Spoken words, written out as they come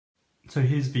So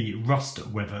here's the rust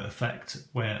weather effect,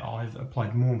 where I've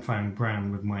applied Mornfang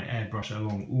brown with my airbrush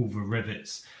along all the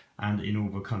rivets and in all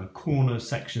the kind of corner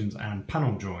sections and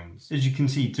panel joins. As you can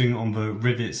see, doing it on the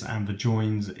rivets and the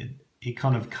joins, it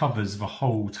kind of covers the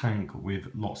whole tank with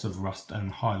lots of rust and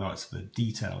highlights the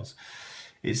details.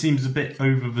 It seems a bit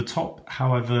over the top,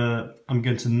 however I'm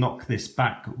going to knock this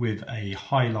back with a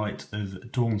highlight of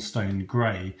Dawnstone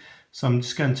Grey. So I'm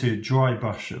just going to dry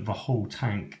brush the whole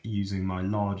tank using my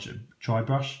large dry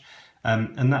brush,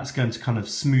 and that's going to kind of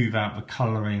smooth out the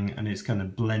colouring, and it's going to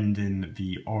blend in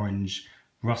the orange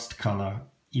rust colour.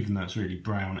 Even though it's really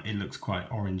brown, it looks quite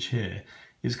orange here.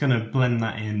 It's going to blend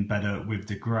that in better with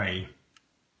the grey.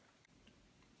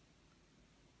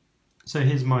 So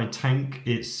here's my tank.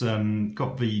 It's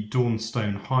got the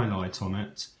Dawnstone highlight on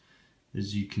it,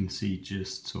 as you can see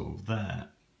just sort of there.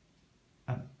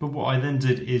 But what I then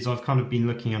did is I've kind of been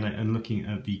looking at it and looking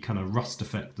at the kind of rust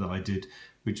effect that I did,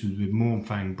 which was with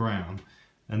Mornfang brown.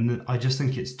 And I just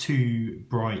think it's too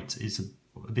bright, it's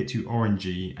a bit too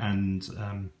orangey,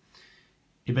 and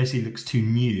it basically looks too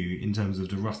new in terms of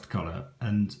the rust colour.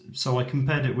 And so I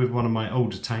compared it with one of my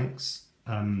older tanks,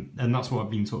 and that's what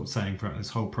I've been sort of saying throughout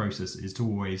this whole process, is to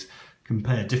always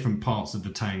compare different parts of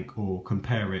the tank or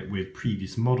compare it with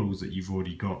previous models that you've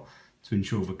already got to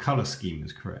ensure the colour scheme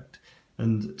is correct.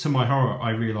 And to my horror,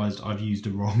 I realised I've used a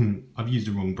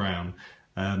wrong brown.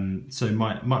 So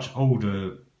my much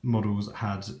older models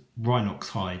had Rhinox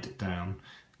hide down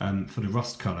for the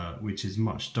rust colour, which is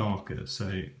much darker.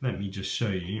 So let me just show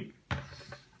you.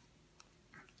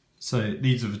 So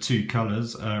these are the two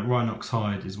colours. Rhinox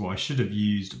hide is what I should have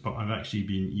used, but I've actually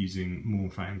been using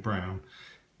Mornfang brown.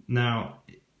 Now,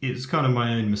 it's kind of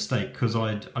my own mistake, because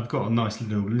I've got a nice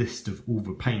little list of all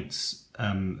the paints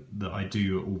that I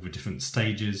do at all the different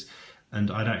stages,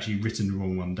 and I'd actually written the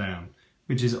wrong one down,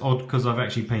 which is odd because I've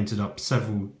actually painted up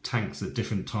several tanks at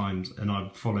different times and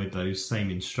I've followed those same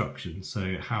instructions.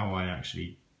 So how I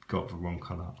actually got the wrong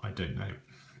colour, I don't know.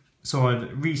 So I've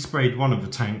resprayed one of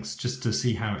the tanks just to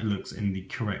see how it looks in the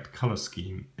correct colour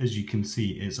scheme. As you can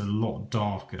see, it's a lot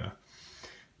darker.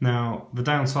 Now, the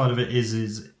downside of it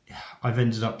is I've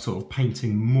ended up sort of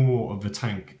painting more of the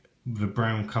tank the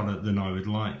brown colour than I would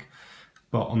like.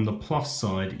 But on the plus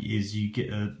side is you get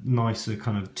a nicer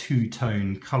kind of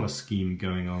two-tone colour scheme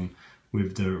going on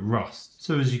with the rust.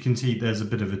 So as you can see, there's a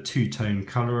bit of a two-tone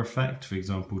colour effect. For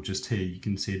example, just here you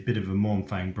can see a bit of a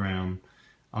Mornfang brown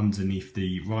underneath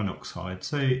the Rhinox hide.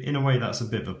 So in a way that's a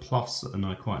bit of a plus, and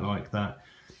I quite like that.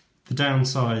 The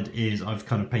downside is I've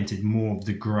kind of painted more of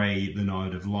the grey than I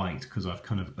would have liked, because I've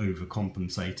kind of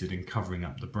overcompensated in covering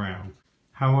up the brown.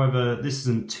 However, this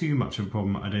isn't too much of a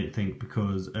problem, I don't think,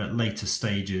 because at later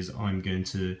stages I'm going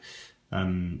to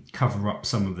cover up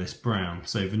some of this brown.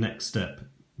 So the next step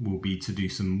will be to do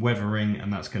some weathering,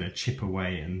 and that's going to chip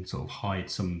away and sort of hide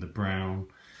some of the brown.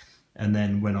 And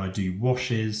then when I do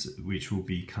washes, which will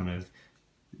be kind of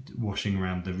washing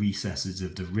around the recesses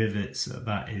of the rivets,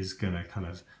 that is going to kind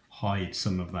of hide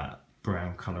some of that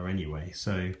brown colour anyway.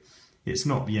 So it's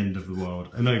not the end of the world.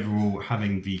 And overall,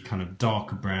 having the kind of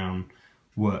darker brown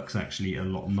works actually a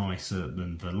lot nicer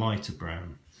than the lighter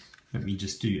brown. Let me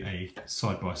just do a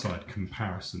side-by-side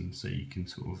comparison so you can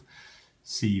sort of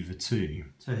see the two.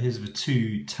 So here's the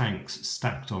two tanks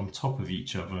stacked on top of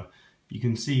each other. You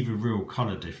can see the real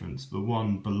colour difference. The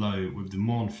one below with the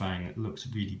Mornfang looks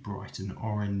really bright and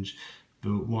orange.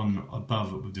 The one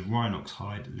above with the Rhinox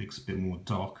hide looks a bit more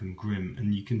dark and grim,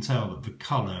 and you can tell that the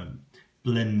colour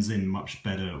blends in much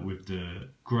better with the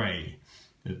grey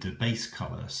of the base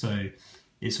colour. So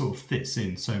it sort of fits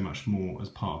in so much more as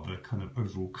part of the kind of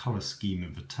overall colour scheme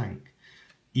of the tank,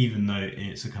 even though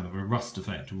it's a kind of a rust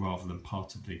effect rather than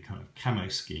part of the kind of camo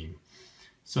scheme.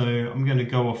 So I'm going to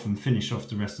go off and finish off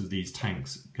the rest of these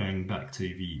tanks, going back to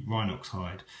the Rhinox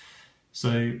hide.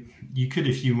 So you could,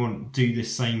 if you want, do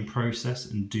this same process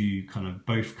and do kind of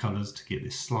both colours to get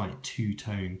this slight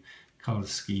two-tone colour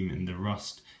scheme in the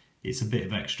rust. It's a bit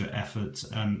of extra effort.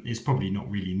 It's probably not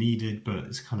really needed, but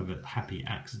it's kind of a happy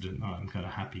accident that I'm kind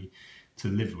of happy to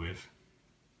live with.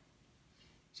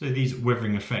 So these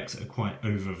weathering effects are quite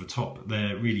over the top.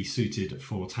 They're really suited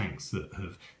for tanks that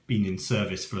have been in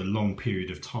service for a long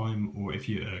period of time, or if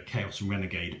you're a Chaos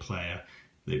Renegade player,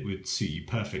 that would suit you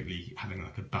perfectly, having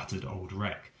like a battered old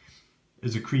wreck.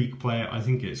 As a Krieg player, I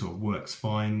think it sort of works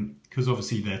fine, because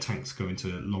obviously their tanks go into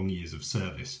long years of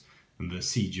service, and the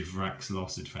Siege of Vrax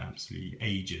lasted for absolutely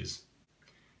ages.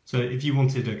 So if you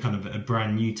wanted a kind of a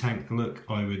brand new tank look,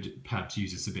 I would perhaps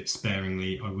use this a bit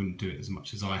sparingly. I wouldn't do it as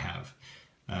much as I have.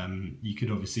 You could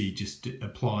obviously just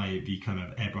apply the kind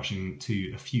of airbrushing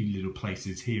to a few little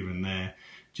places here and there,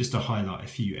 just to highlight a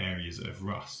few areas of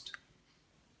rust.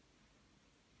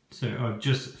 So I've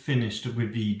just finished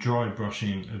with the dry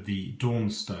brushing of the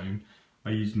Dawnstone.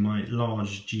 I used my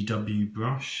large GW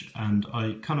brush and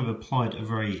I kind of applied a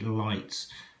very light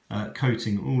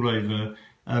coating all over,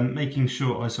 making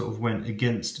sure I sort of went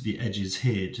against the edges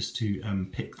here just to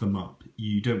pick them up.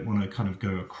 You don't want to kind of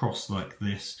go across like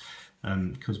this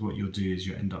because what you'll do is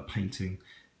you'll end up painting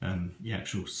the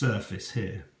actual surface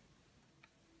here.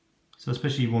 So I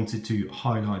especially wanted to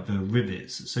highlight the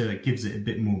rivets, so that gives it a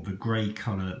bit more of a grey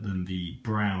colour than the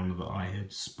brown that I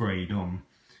had sprayed on.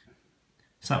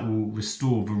 So that will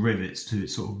restore the rivets to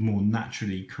its sort of more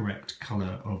naturally correct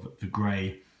colour of the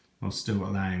grey, while still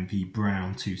allowing the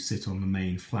brown to sit on the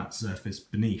main flat surface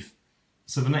beneath.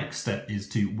 So the next step is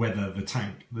to weather the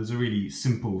tank. There's a really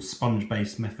simple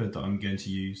sponge-based method that I'm going to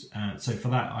use. So for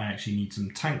that I actually need some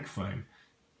tank foam.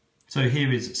 So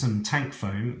here is some tank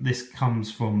foam. This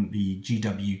comes from the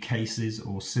GW cases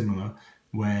or similar,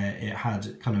 where it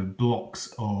had kind of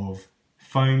blocks of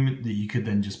foam that you could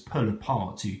then just pull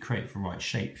apart to create the right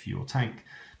shape for your tank.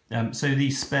 So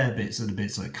these spare bits are the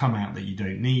bits that come out that you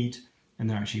don't need, and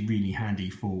they're actually really handy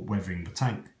for weathering the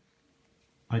tank.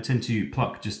 I tend to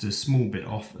pluck just a small bit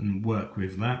off and work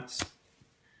with that.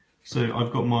 So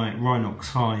I've got my Rhinox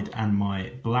hide and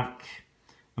my black.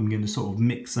 I'm going to sort of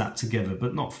mix that together,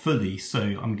 but not fully, so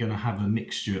I'm going to have a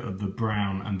mixture of the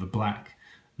brown and the black,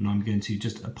 and I'm going to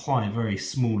just apply a very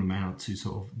small amount to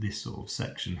sort of this sort of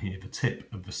section here, the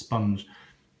tip of the sponge,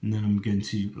 and then I'm going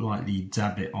to lightly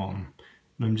dab it on.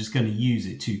 And I'm just going to use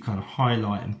it to kind of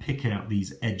highlight and pick out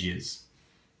these edges.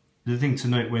 The thing to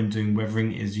note when doing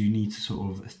weathering is you need to sort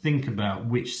of think about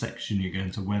which section you're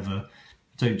going to weather.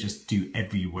 Don't just do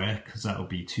everywhere, because that'll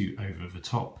be too over the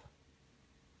top.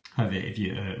 However, if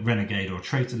you're a Renegade or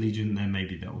Traitor Legion, then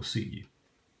maybe that will suit you.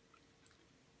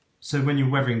 So when you're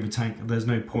weathering the tank, there's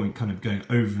no point kind of going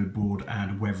overboard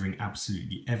and weathering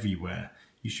absolutely everywhere.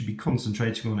 You should be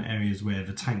concentrating on areas where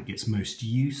the tank gets most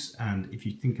use, and if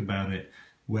you think about it,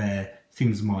 where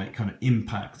things might kind of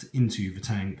impact into the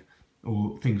tank,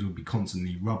 or things will be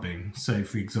constantly rubbing. So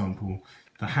for example,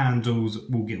 the handles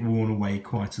will get worn away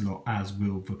quite a lot, as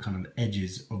will the kind of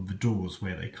edges of the doors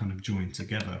where they kind of join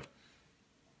together.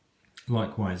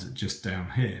 Likewise just down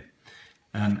here.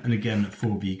 And again,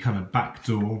 for the kind of back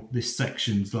door, this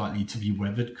section's likely to be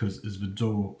weathered because as the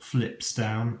door flips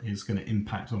down, it's going to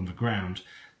impact on the ground.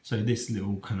 So this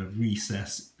little kind of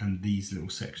recess and these little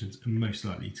sections are most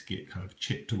likely to get kind of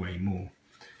chipped away more.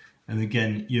 And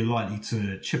again, you're likely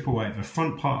to chip away at the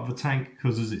front part of the tank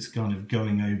because as it's kind of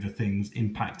going over things,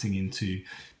 impacting into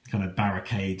kind of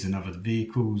barricades and other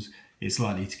vehicles, it's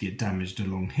likely to get damaged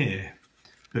along here.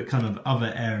 But kind of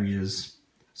other areas,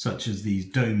 such as these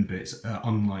dome bits, are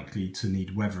unlikely to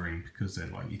need weathering because they're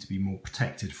likely to be more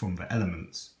protected from the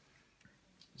elements.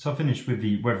 So I finished with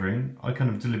the weathering. I kind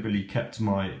of deliberately kept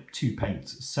my two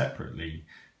paints separately.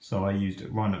 So I used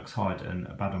Rhinox hide and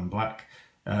Abaddon black.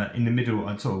 In the middle,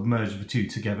 I'd sort of merged the two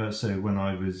together, so when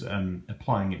I was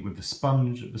applying it with the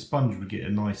sponge would get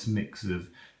a nice mix of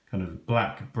kind of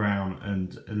black, brown,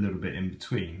 and a little bit in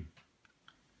between.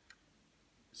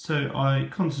 So I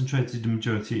concentrated the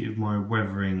majority of my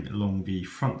weathering along the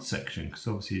front section, because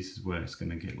obviously this is where it's going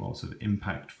to get lots of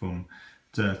impact from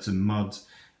dirt and mud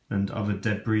and other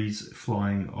debris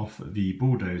flying off the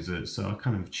bulldozer. So I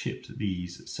kind of chipped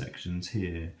these sections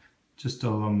here, just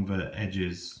along the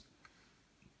edges.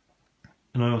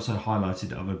 And I also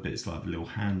highlighted other bits like the little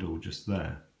handle just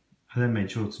there. I then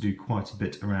made sure to do quite a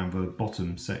bit around the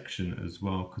bottom section as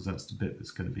well, because that's the bit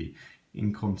that's going to be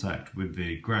in contact with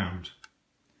the ground.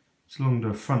 So along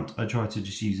the front, I tried to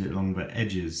just use it along the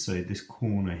edges, so this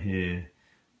corner here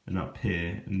and up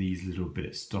here, and these little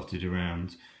bits dotted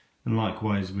around, and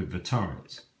likewise with the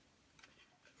turret.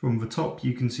 From the top,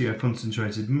 you can see I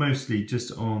concentrated mostly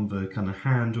just on the kind of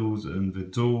handles and the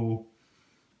door,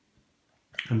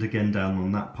 and again down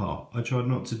on that part. I tried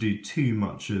not to do too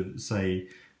much of, say,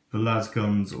 the las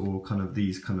guns or kind of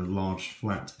these kind of large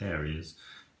flat areas.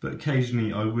 But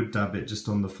occasionally I would dab it just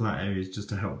on the flat areas just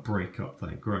to help break up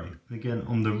that grey. Again,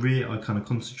 on the rear I kind of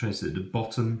concentrated at the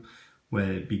bottom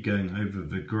where it'd be going over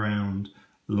the ground,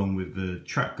 along with the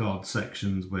track guard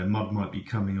sections where mud might be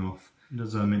coming off. And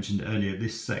as I mentioned earlier,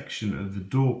 this section of the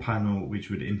door panel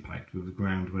which would impact with the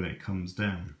ground when it comes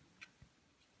down.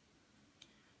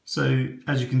 So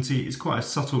as you can see, it's quite a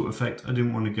subtle effect. I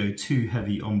didn't want to go too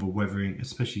heavy on the weathering,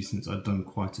 especially since I'd done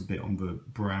quite a bit on the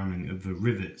browning of the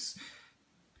rivets.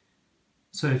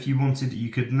 So if you wanted, you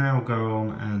could now go on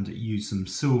and use some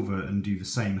silver and do the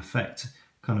same effect,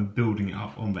 kind of building it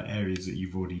up on the areas that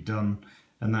you've already done,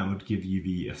 and that would give you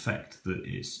the effect that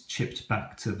it's chipped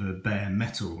back to the bare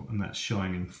metal and that's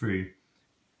shining through.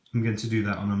 I'm going to do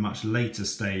that on a much later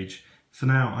stage. For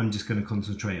now, I'm just going to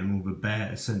concentrate on all the bare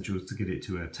essentials to get it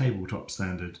to a tabletop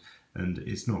standard, and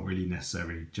it's not really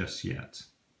necessary just yet.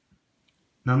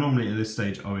 Now, normally at this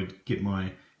stage, I would get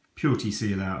my purity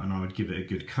seal out and I would give it a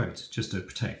good coat just to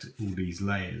protect all these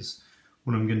layers.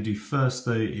 What I'm going to do first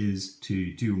though is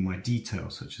to do all my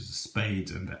details, such as the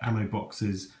spades and the ammo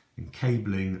boxes and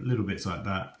cabling, little bits like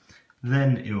that.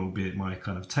 Then it will be my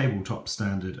kind of tabletop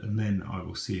standard, and then I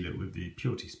will seal it with the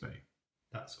purity spray.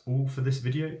 That's all for this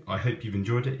video. I hope you've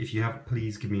enjoyed it. If you have,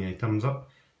 please give me a thumbs up.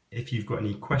 If you've got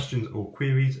any questions or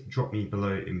queries, drop me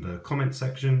below in the comment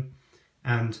section.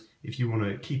 And if you want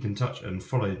to keep in touch and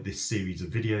follow this series of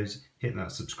videos, hit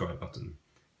that subscribe button.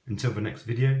 Until the next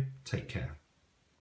video, take care.